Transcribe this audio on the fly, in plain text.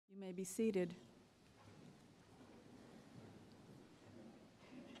may be seated.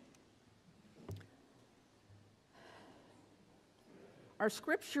 Our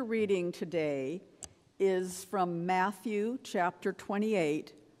scripture reading today is from Matthew chapter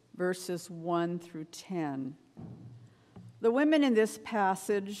 28, verses 1 through 10. The women in this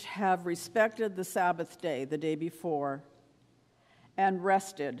passage have respected the Sabbath day, the day before, and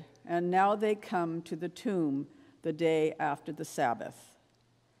rested, and now they come to the tomb the day after the Sabbath.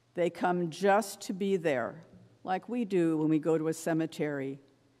 They come just to be there, like we do when we go to a cemetery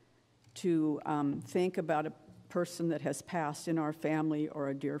to think about a person that has passed in our family or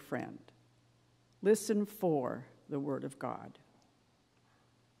a dear friend. Listen for the word of God.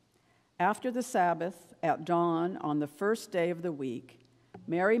 After the Sabbath, at dawn on the first day of the week,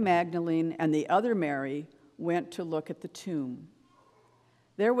 Mary Magdalene and the other Mary went to look at the tomb.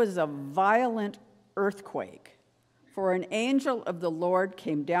 There was a violent earthquake, for an angel of the Lord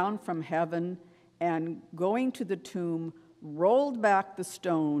came down from heaven and, going to the tomb, rolled back the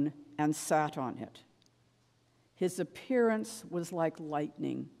stone and sat on it. His appearance was like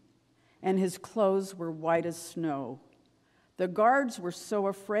lightning, and his clothes were white as snow. The guards were so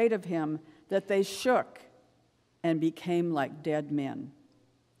afraid of him that they shook and became like dead men.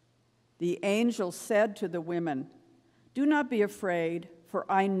 The angel said to the women, "Do not be afraid, for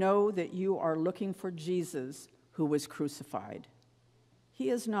I know that you are looking for Jesus, who was crucified. He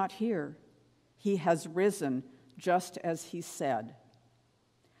is not here. He has risen, just as he said.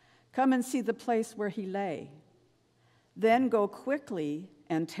 Come and see the place where he lay. Then go quickly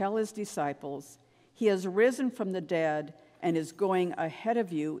and tell his disciples, he has risen from the dead and is going ahead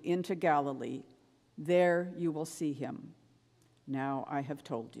of you into Galilee. There you will see him. Now I have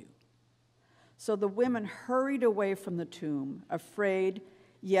told you." So the women hurried away from the tomb, afraid,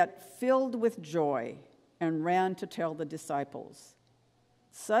 yet filled with joy, and ran to tell the disciples.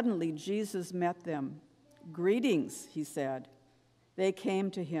 Suddenly Jesus met them. "Greetings," he said. They came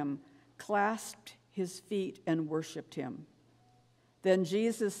to him, clasped his feet, and worshiped him. Then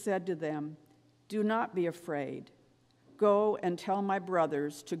Jesus said to them, "Do not be afraid. Go and tell my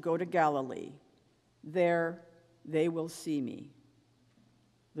brothers to go to Galilee. There they will see me."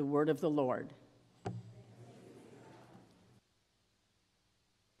 The word of the Lord.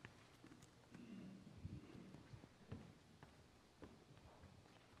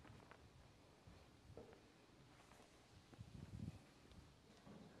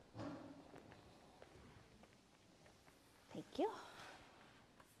 Thank you.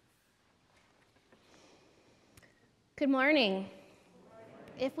 Good morning.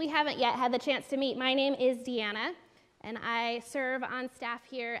 If we haven't yet had the chance to meet, my name is Deanna, and I serve on staff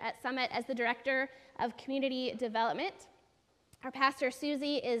here at Summit as the Director of Community Development. Our pastor,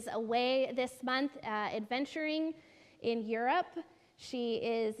 Susie, is away this month adventuring in Europe. She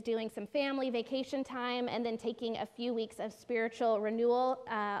is doing some family vacation time and then taking a few weeks of spiritual renewal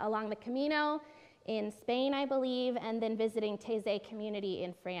along the Camino in Spain, I believe, and then visiting Taizé community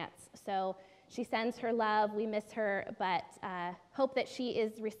in France. So she sends her love. We miss her, but hope that she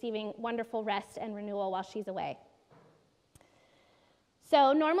is receiving wonderful rest and renewal while she's away.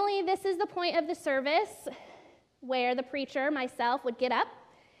 So normally this is the point of the service where the preacher, myself, would get up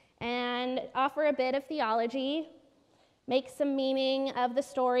and offer a bit of theology, make some meaning of the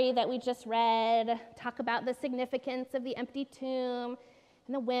story that we just read, talk about the significance of the empty tomb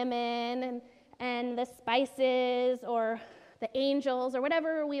and the women and the spices or the angels or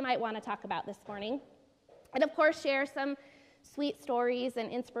whatever we might want to talk about this morning. And of course, share some sweet stories and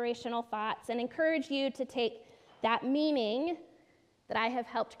inspirational thoughts and encourage you to take that meaning that I have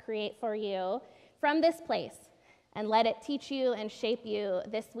helped create for you from this place and let it teach you and shape you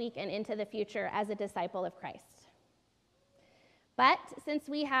this week and into the future as a disciple of Christ. But since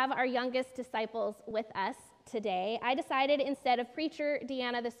we have our youngest disciples with us today, I decided instead of preacher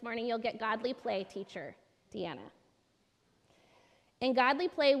Deanna this morning, you'll get godly play teacher Deanna. In godly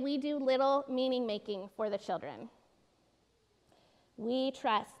play, we do little meaning making for the children. We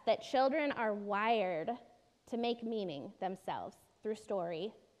trust that children are wired to make meaning themselves through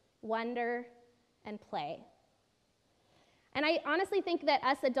story, wonder, and play. And I honestly think that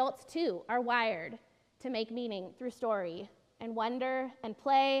us adults too are wired to make meaning through story and wonder and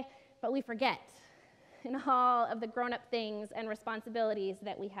play, but we forget in all of the grown-up things and responsibilities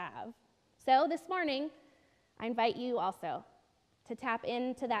that we have. So this morning, I invite you also to tap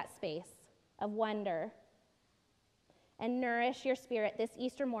into that space of wonder and nourish your spirit this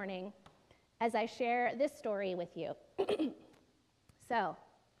Easter morning as I share this story with you. So,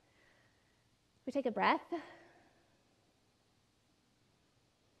 we take a breath,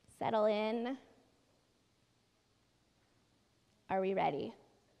 settle in. Are we ready?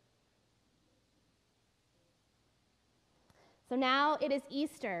 So now it is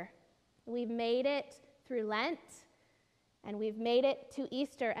Easter. We've made it through Lent, and we've made it to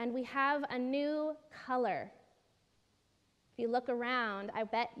Easter, and we have a new color. If you look around, I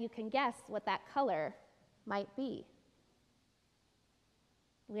bet you can guess what that color might be.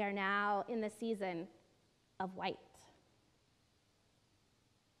 We are now in the season of white.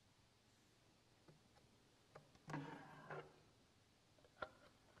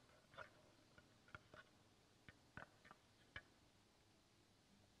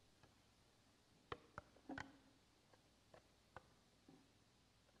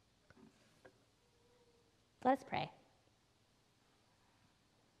 Let's pray.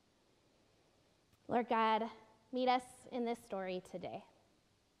 Lord God, meet us in this story today.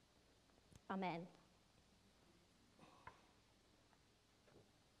 Amen.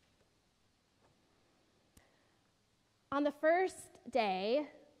 On the first day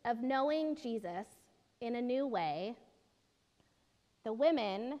of knowing Jesus in a new way, the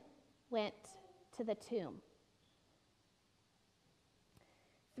women went to the tomb.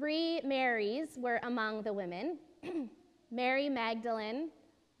 3 Marys were among the women. Mary Magdalene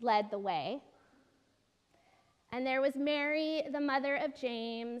led the way. And there was Mary, the mother of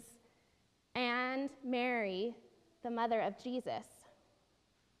James, and Mary, the mother of Jesus.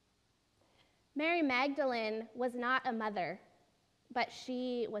 Mary Magdalene was not a mother, but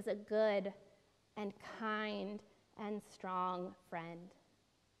she was a good and kind and strong friend.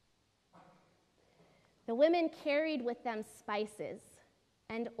 The women carried with them spices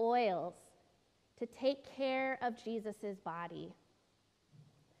and oils to take care of Jesus' body.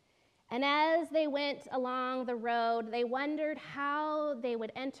 And as they went along the road, they wondered how they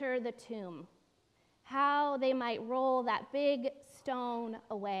would enter the tomb, how they might roll that big stone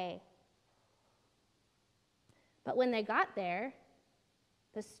away. But when they got there,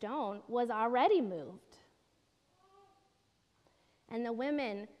 the stone was already moved. And the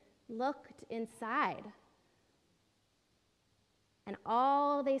women looked inside. And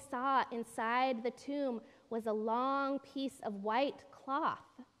all they saw inside the tomb was a long piece of white cloth,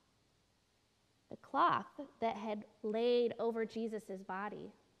 the cloth that had laid over Jesus'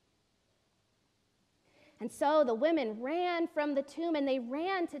 body. And so the women ran from the tomb and they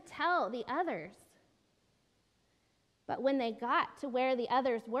ran to tell the others. But when they got to where the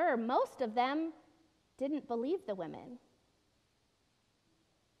others were, most of them didn't believe the women.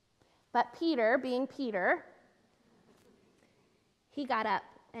 But Peter, being Peter, he got up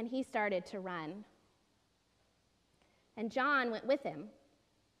and he started to run. And John went with him.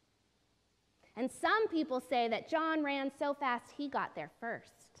 And some people say that John ran so fast he got there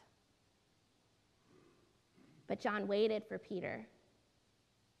first. But John waited for Peter.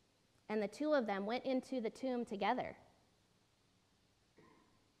 And the two of them went into the tomb together.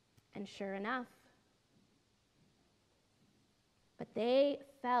 And sure enough, but they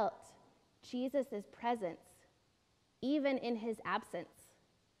felt Jesus' presence even in his absence.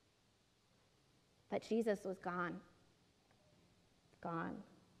 But Jesus was gone. Gone.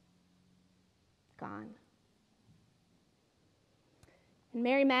 Gone. And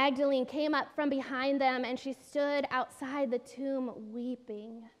Mary Magdalene came up from behind them, and she stood outside the tomb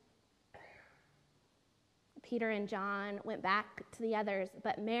weeping. Peter and John went back to the others,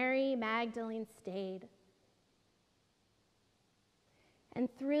 but Mary Magdalene stayed. And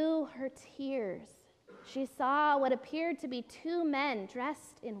through her tears, she saw what appeared to be 2 men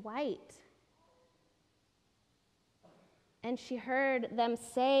dressed in white. And she heard them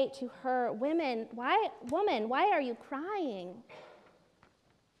say to her, Woman, why are you crying?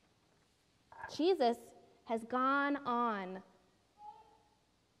 Jesus has gone on.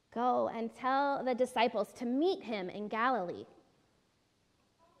 Go and tell the disciples to meet him in Galilee.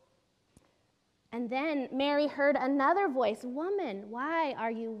 And then Mary heard another voice, Woman, why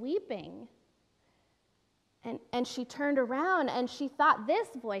are you weeping? And she turned around and she thought this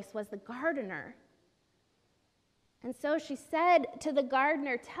voice was the gardener. And so she said to the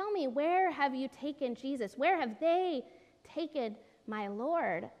gardener, Tell me, where have you taken Jesus? Where have they taken my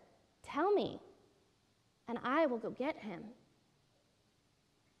Lord? Tell me, and I will go get him.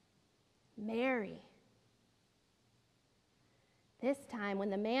 Mary. This time, when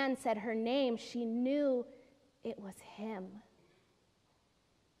the man said her name, she knew it was him.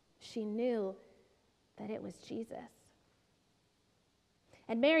 She knew that it was Jesus.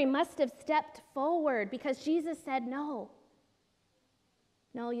 And Mary must have stepped forward because Jesus said, No,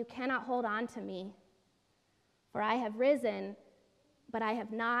 you cannot hold on to me, for I have risen, but I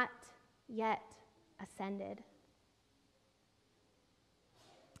have not yet ascended.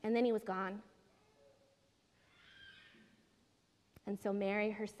 And then he was gone. And so Mary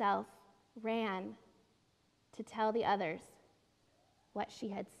herself ran to tell the others what she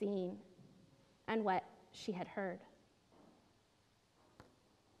had seen and what she had heard.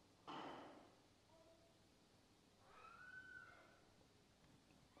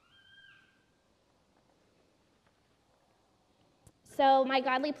 So my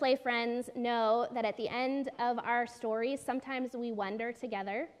Godly Play friends know that at the end of our stories, sometimes we wonder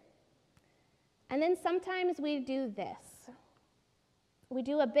together, and then sometimes we do this. We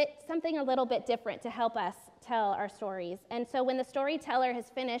do something a little bit different to help us tell our stories. And so when the storyteller has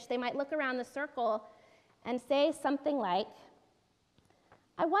finished, they might look around the circle and say something like,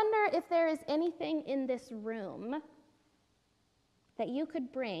 I wonder if there is anything in this room that you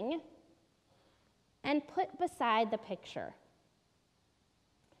could bring and put beside the picture.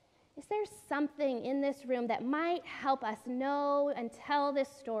 Is there something in this room that might help us know and tell this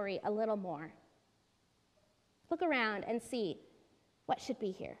story a little more? Look around and see what should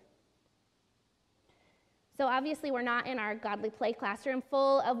be here. So obviously we're not in our Godly Play classroom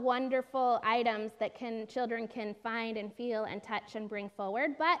full of wonderful items that children can find and feel and touch and bring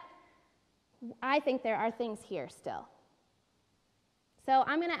forward, but I think there are things here still. So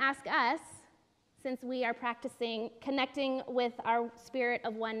I'm going to ask us, since we are practicing connecting with our spirit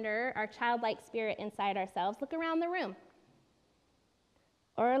of wonder, our childlike spirit inside ourselves, look around the room.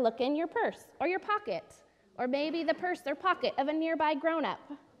 Or look in your purse or your pocket, or maybe the purse or pocket of a nearby grown-up.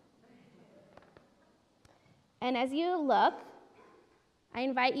 And as you look, I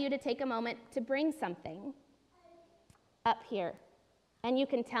invite you to take a moment to bring something up here. And you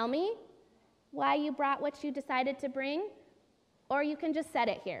can tell me why you brought what you decided to bring, or you can just set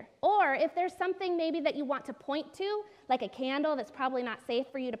it here. Or if there's something maybe that you want to point to, like a candle that's probably not safe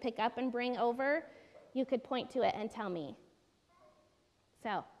for you to pick up and bring over, you could point to it and tell me.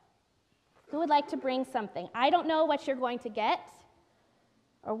 So, who would like to bring something? I don't know what you're going to get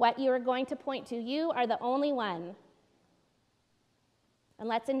or what you are going to point to. You are the only one. And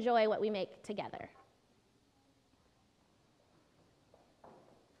let's enjoy what we make together.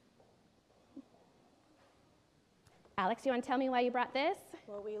 Alex, you want to tell me why you brought this?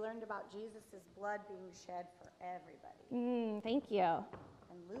 Well, we learned about Jesus' blood being shed for everybody. Thank you.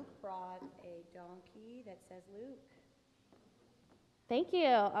 And Luke brought a donkey that says Luke. Thank you.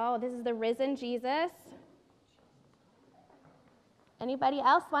 Oh, this is the risen Jesus. Anybody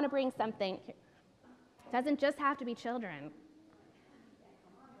else want to bring something? It doesn't just have to be children.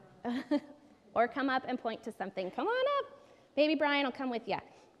 Or come up and point to something. Come on up. Baby Brian will come with you.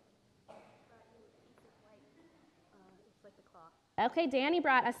 Okay, Danny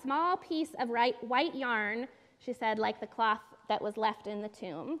brought a small piece of white yarn, she said, like the cloth that was left in the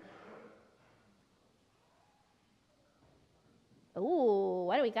tomb. Ooh,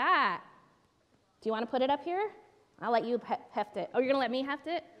 what do we got? Do you want to put it up here? I'll let you heft it. Oh, you're going to let me heft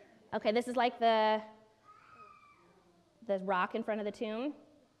it? Okay, this is like the rock in front of the tomb.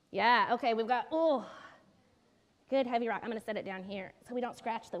 Yeah, okay, we've got, good heavy rock. I'm going to set it down here so we don't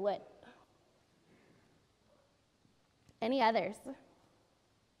scratch the wood. Any others?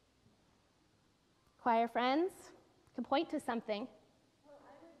 Choir friends can point to something. Well,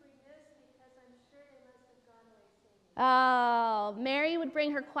 I would bring this because I'm sure they must have gone away singing. Oh, Mary would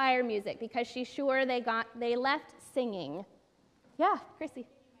bring her choir music because she's sure they left singing. Yeah, Chrissy.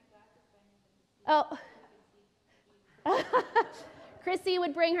 Oh. Chrissy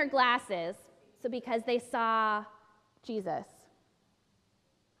would bring her glasses, so because they saw Jesus.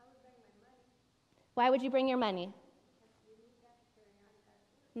 I would bring my money. Why would you bring your money?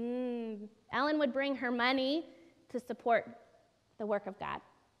 Ellen would bring her money to support the work of God.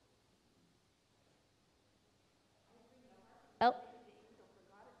 Oh.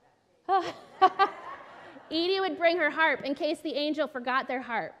 Edie would bring her harp in case the angel forgot their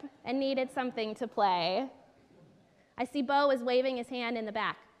harp and needed something to play. I see Bo is waving his hand in the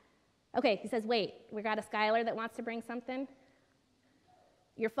back. Okay, he says, wait, we got a Skylar that wants to bring something?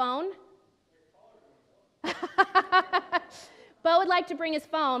 Your phone? Bo would like to bring his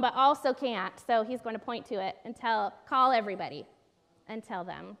phone, but also can't, so he's going to point to it and call everybody and tell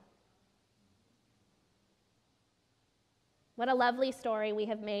them. What a lovely story we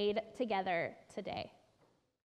have made together today.